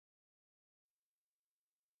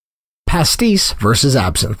Pastis versus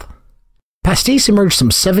absinthe. Pastis emerged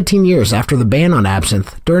some 17 years after the ban on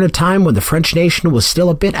absinthe, during a time when the French nation was still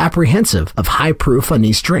a bit apprehensive of high-proof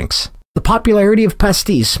anise drinks. The popularity of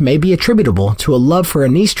pastis may be attributable to a love for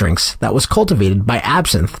anise drinks that was cultivated by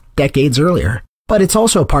absinthe decades earlier, but it's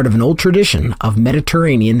also part of an old tradition of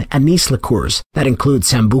Mediterranean anise liqueurs that include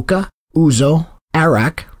sambuca, ouzo,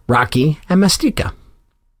 arak, raki, and mastika.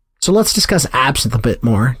 So let's discuss absinthe a bit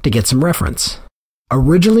more to get some reference.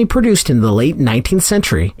 Originally produced in the late 19th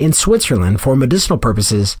century in Switzerland for medicinal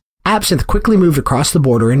purposes, absinthe quickly moved across the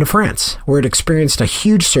border into France, where it experienced a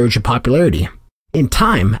huge surge in popularity. In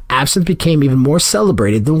time, absinthe became even more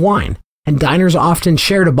celebrated than wine, and diners often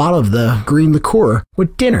shared a bottle of the green liqueur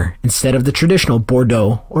with dinner instead of the traditional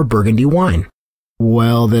Bordeaux or Burgundy wine.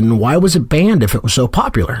 Well, then why was it banned if it was so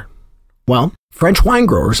popular? Well, French wine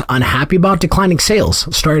growers, unhappy about declining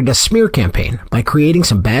sales, started a smear campaign by creating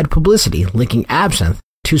some bad publicity linking absinthe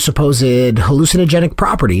to supposed hallucinogenic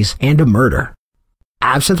properties and a murder.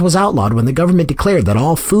 Absinthe was outlawed when the government declared that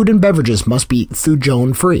all food and beverages must be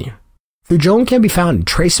thujone-free. Thujone can be found in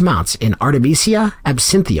trace amounts in Artemisia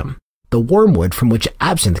absinthium, the wormwood from which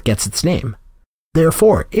absinthe gets its name.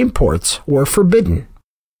 Therefore, imports were forbidden.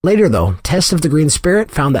 Later, though, tests of the green spirit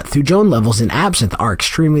found that thujone levels in absinthe are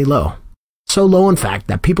extremely low. So low, in fact,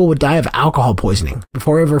 that people would die of alcohol poisoning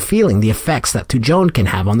before ever feeling the effects that thujone can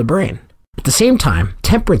have on the brain. At the same time,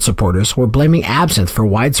 temperance supporters were blaming absinthe for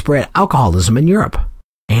widespread alcoholism in Europe.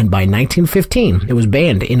 And by 1915, it was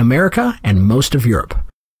banned in America and most of Europe,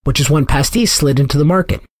 which is when pastis slid into the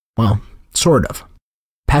market. Well, sort of.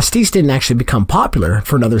 Pastis didn't actually become popular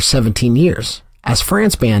for another 17 years, as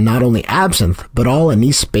France banned not only absinthe, but all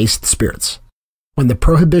anise-based spirits. When the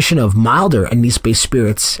prohibition of milder anise-based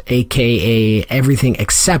spirits, aka everything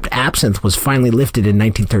except absinthe, was finally lifted in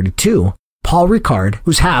 1932, Paul Ricard,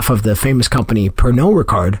 who's half of the famous company Pernod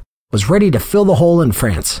Ricard, was ready to fill the hole in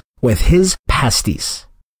France with his pastis.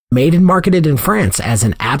 Made and marketed in France as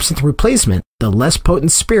an absinthe replacement, the less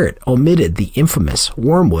potent spirit omitted the infamous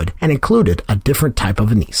wormwood and included a different type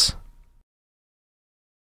of anise.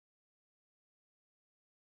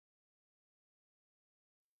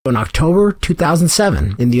 In October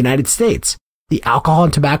 2007, in the United States, the Alcohol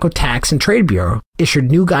and Tobacco Tax and Trade Bureau issued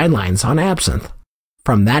new guidelines on absinthe.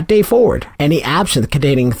 From that day forward, any absinthe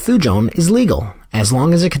containing thujone is legal, as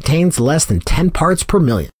long as it contains less than 10 parts per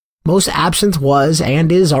million. Most absinthe was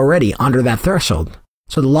and is already under that threshold,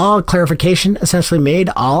 so the law of clarification essentially made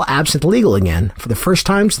all absinthe legal again for the first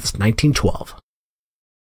time since 1912.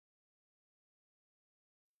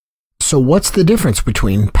 So what's the difference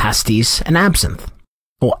between pastis and absinthe?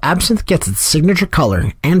 Well, absinthe gets its signature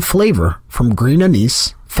color and flavor from green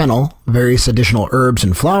anise, fennel, various additional herbs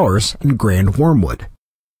and flowers, and grand wormwood.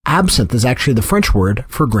 Absinthe is actually the French word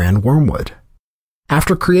for grand wormwood.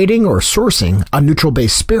 After creating or sourcing a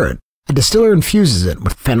neutral-based spirit, a distiller infuses it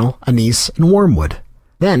with fennel, anise, and wormwood.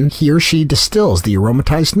 Then he or she distills the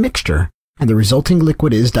aromatized mixture, and the resulting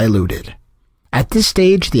liquid is diluted. At this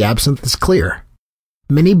stage, the absinthe is clear.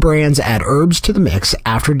 Many brands add herbs to the mix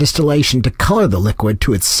after distillation to color the liquid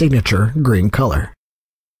to its signature green color.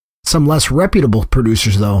 Some less reputable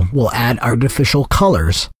producers, though, will add artificial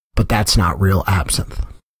colors, but that's not real absinthe.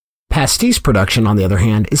 Pastis production, on the other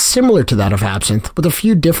hand, is similar to that of absinthe with a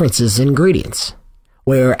few differences in ingredients.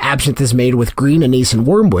 Where absinthe is made with green anise and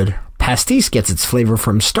wormwood, pastis gets its flavor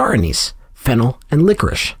from star anise, fennel, and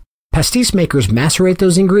licorice. Pastis makers macerate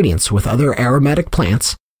those ingredients with other aromatic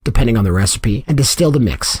plants, depending on the recipe, and distill the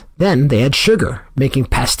mix. Then they add sugar, making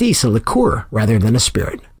pastis a liqueur rather than a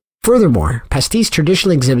spirit. Furthermore, pastis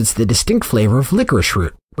traditionally exhibits the distinct flavor of licorice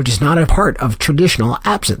root, which is not a part of traditional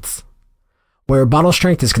absinthe. Where bottle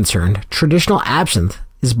strength is concerned, traditional absinthe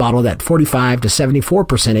is bottled at 45 to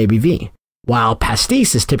 74% ABV, while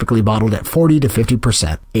pastis is typically bottled at 40 to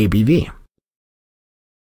 50% ABV.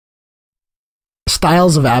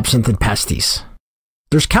 Styles of absinthe and pastis.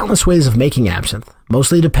 There's countless ways of making absinthe,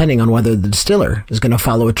 mostly depending on whether the distiller is going to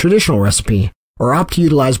follow a traditional recipe or opt to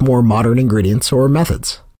utilize more modern ingredients or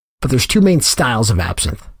methods. But there's two main styles of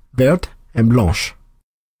absinthe, verte and blanche.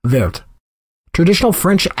 Verte. Traditional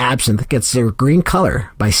French absinthe gets their green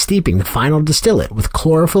color by steeping the final distillate with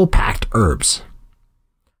chlorophyll-packed herbs.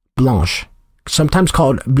 Blanche, sometimes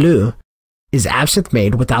called bleu, is absinthe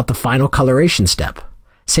made without the final coloration step,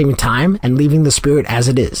 saving time and leaving the spirit as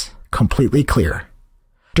it is, completely clear.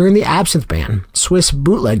 During the absinthe ban, Swiss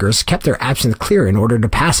bootleggers kept their absinthe clear in order to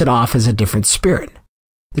pass it off as a different spirit.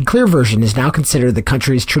 The clear version is now considered the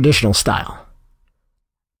country's traditional style.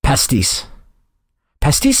 Pastis.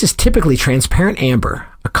 Pastis is typically transparent amber,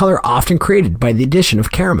 a color often created by the addition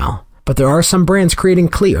of caramel, but there are some brands creating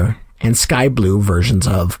clear and sky blue versions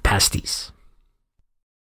of Pastis.